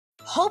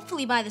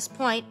Hopefully by this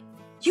point,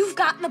 you've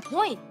gotten the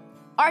point.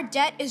 Our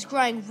debt is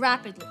growing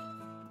rapidly.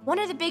 One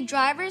of the big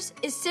drivers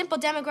is simple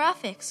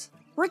demographics.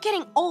 We're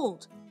getting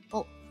old.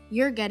 Well,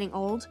 you're getting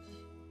old.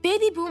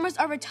 Baby boomers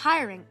are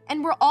retiring,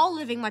 and we're all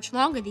living much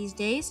longer these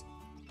days.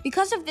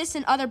 Because of this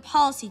and other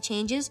policy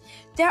changes,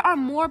 there are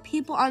more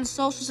people on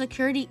Social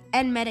Security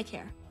and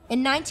Medicare.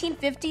 In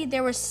 1950,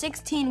 there were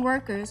 16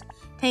 workers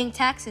paying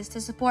taxes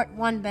to support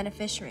one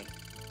beneficiary.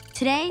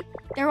 Today,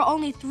 there are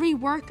only 3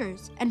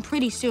 workers, and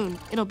pretty soon,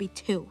 it'll be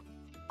 2.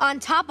 On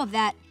top of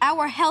that,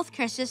 our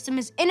healthcare system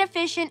is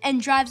inefficient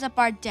and drives up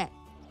our debt.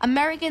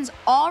 Americans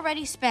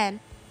already spend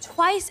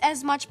twice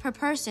as much per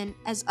person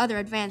as other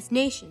advanced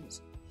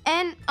nations.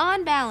 And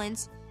on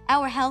balance,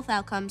 our health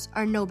outcomes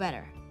are no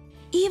better.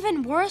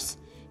 Even worse,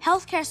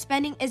 healthcare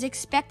spending is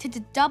expected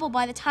to double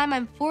by the time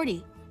I'm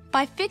 40.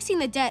 By fixing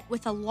the debt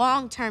with a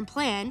long-term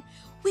plan,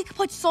 we could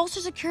put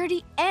Social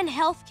Security and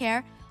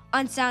healthcare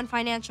on sound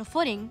financial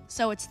footing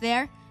so it's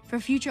there for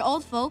future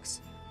old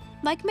folks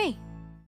like me.